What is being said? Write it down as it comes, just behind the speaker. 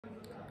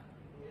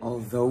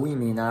Although we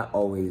may not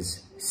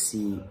always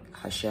see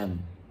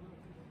Hashem,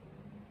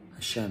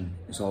 Hashem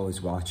is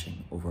always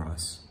watching over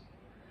us.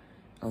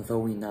 Although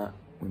we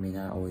may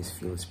not always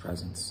feel His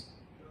presence,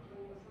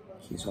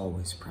 He is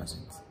always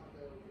present.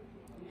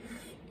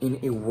 In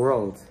a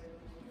world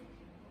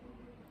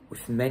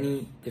with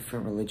many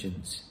different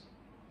religions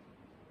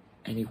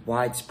and a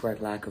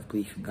widespread lack of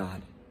belief in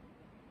God,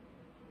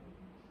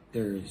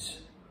 there is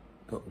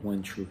but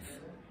one truth,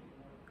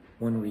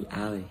 one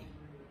reality,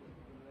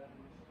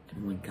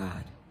 and one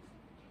God.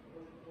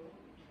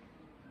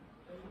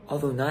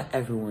 Although not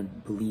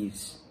everyone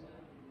believes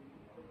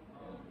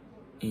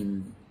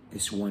in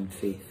this one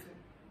faith,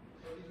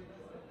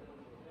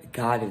 the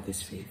God of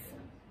this faith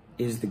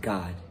is the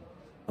God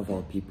of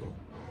all people.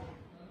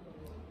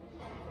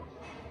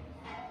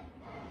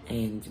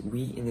 And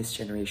we in this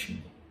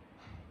generation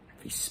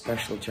have a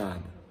special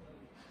job.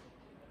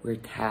 We're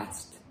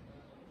tasked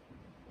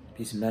to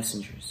be His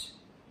messengers,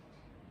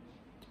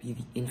 to be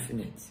the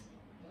infinite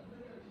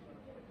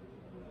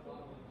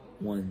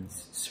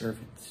one's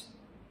servants,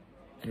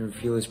 and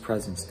reveal His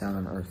presence down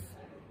on earth.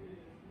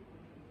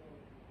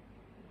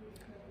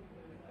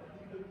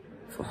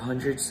 For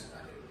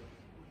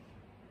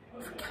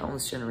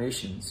countless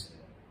generations,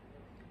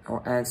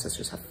 our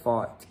ancestors have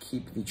fought to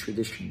keep the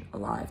tradition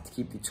alive, to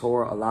keep the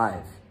Torah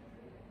alive.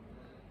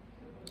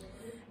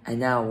 And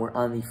now we're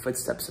on the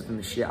footsteps of the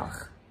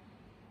Mashiach.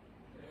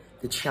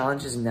 The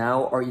challenges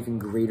now are even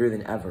greater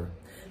than ever.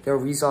 The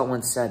Arizal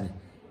once said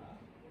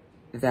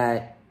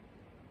that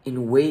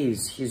in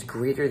ways he is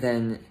greater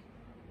than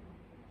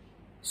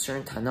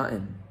certain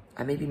Tanaim.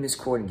 I may be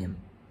misquoting him,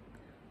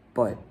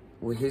 but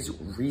what his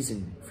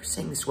reason for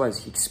saying this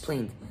was, he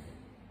explained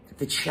that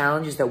the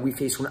challenges that we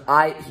face,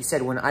 he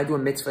said, when I do a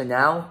mitzvah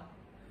now,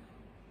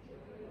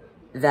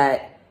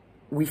 that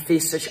we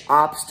face such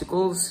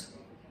obstacles,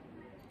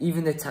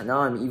 even the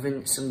Tanaim,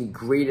 even some of the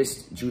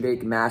greatest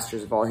Judaic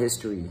masters of all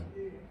history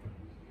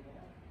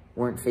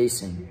weren't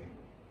facing.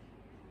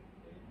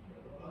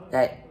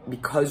 That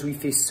because we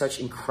face such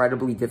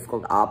incredibly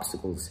difficult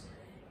obstacles,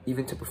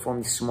 even to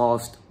perform the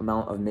smallest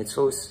amount of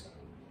mitzvahs,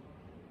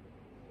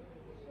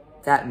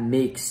 that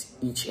makes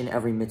each and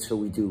every mitzvah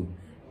we do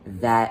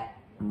that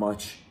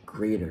much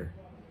greater.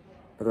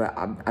 By the way,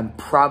 I'm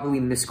probably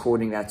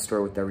misquoting that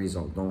story with the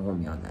result. Don't hold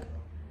me on that.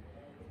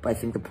 But I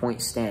think the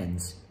point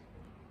stands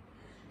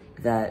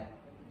that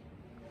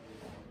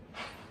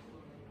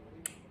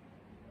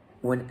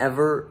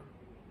whenever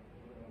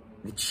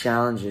the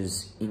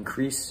challenges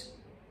increase,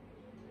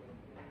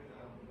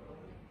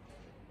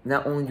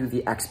 not only do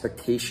the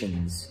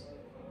expectations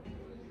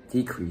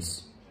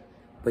decrease,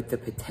 but the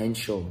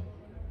potential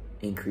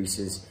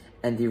increases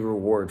and the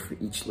reward for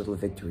each little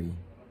victory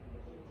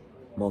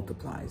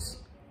multiplies.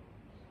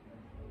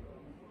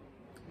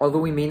 Although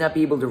we may not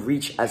be able to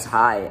reach as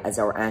high as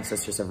our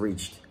ancestors have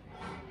reached,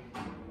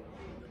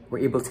 we're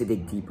able to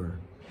dig deeper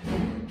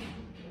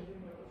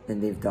than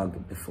they've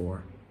dug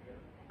before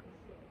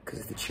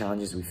because of the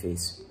challenges we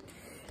face.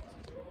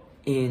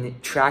 In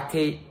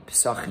Tractate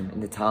Pesachim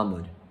in the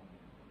Talmud,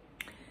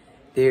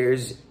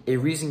 there's a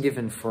reason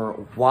given for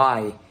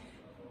why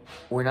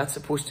we're not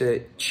supposed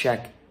to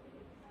check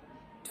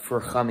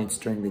for chametz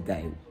during the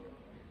day.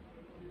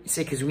 You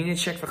say, because we need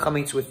to check for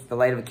chametz with the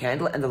light of a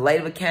candle, and the light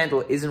of a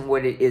candle isn't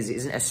what it is. It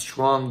isn't as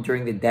strong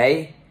during the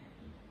day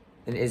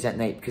than it is at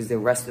night, because the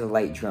rest of the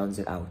light drowns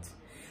it out.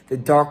 The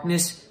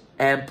darkness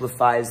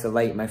amplifies the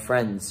light, my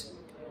friends.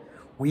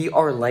 We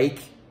are like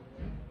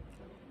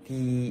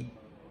the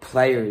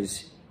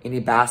players in a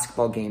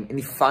basketball game in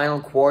the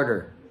final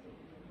quarter.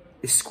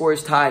 The score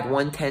is tied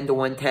 110 to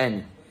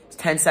 110. It's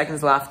 10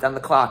 seconds left on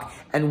the clock,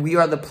 and we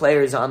are the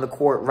players on the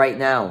court right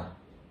now.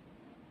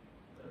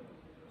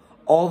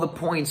 All the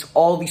points,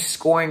 all the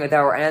scoring that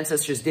our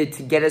ancestors did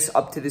to get us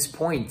up to this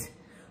point,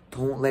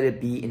 don't let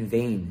it be in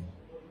vain.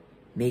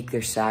 Make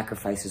their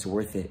sacrifices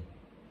worth it,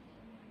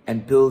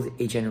 and build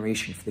a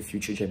generation for the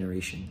future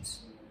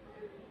generations.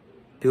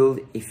 Build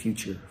a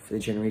future for the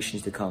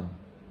generations to come.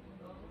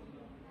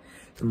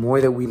 The more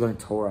that we learn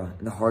Torah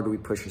and the harder we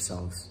push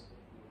ourselves,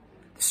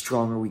 the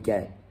stronger we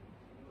get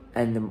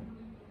and the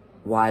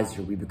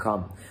wiser we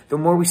become. The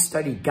more we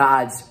study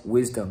God's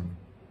wisdom,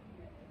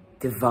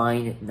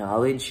 divine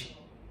knowledge,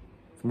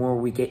 the more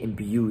we get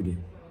imbued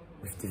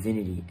with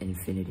divinity and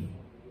infinity.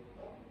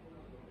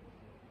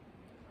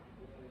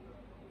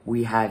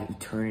 We have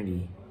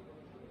eternity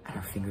at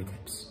our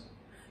fingertips.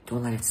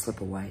 Don't let it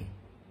slip away.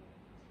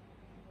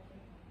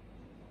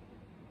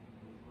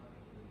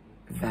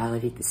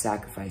 Validate the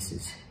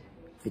sacrifices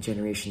of the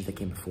generations that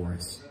came before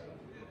us,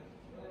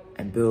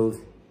 and build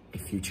a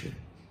future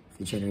for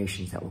the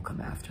generations that will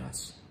come after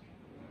us.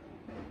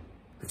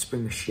 Let's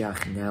bring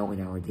Mashiach now in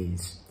our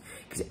days,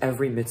 because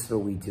every mitzvah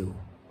we do,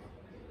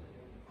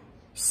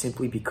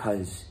 simply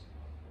because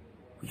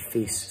we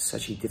face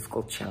such a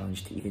difficult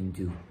challenge to even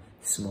do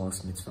the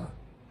smallest mitzvah,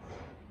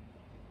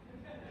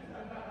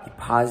 the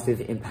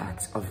positive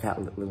impacts of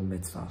that little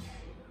mitzvah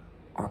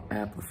are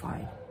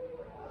amplified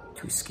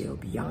to a scale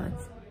beyond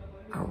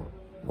our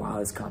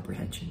wildest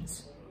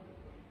comprehensions.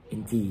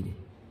 Indeed,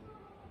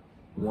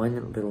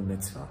 one little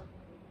mitzvah,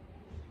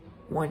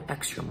 one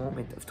extra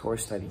moment of Torah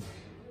study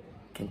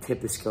can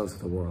tip the scales of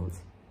the world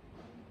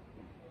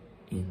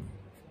in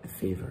the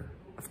favor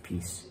of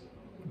peace,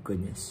 and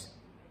goodness,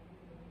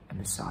 and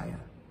Messiah.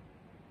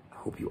 I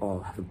hope you all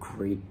have a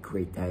great,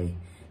 great day.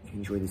 If you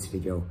enjoyed this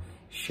video,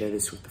 share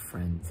this with a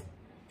friend,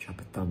 drop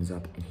a thumbs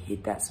up, and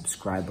hit that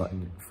subscribe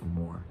button for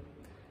more.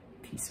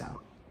 Peace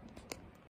out.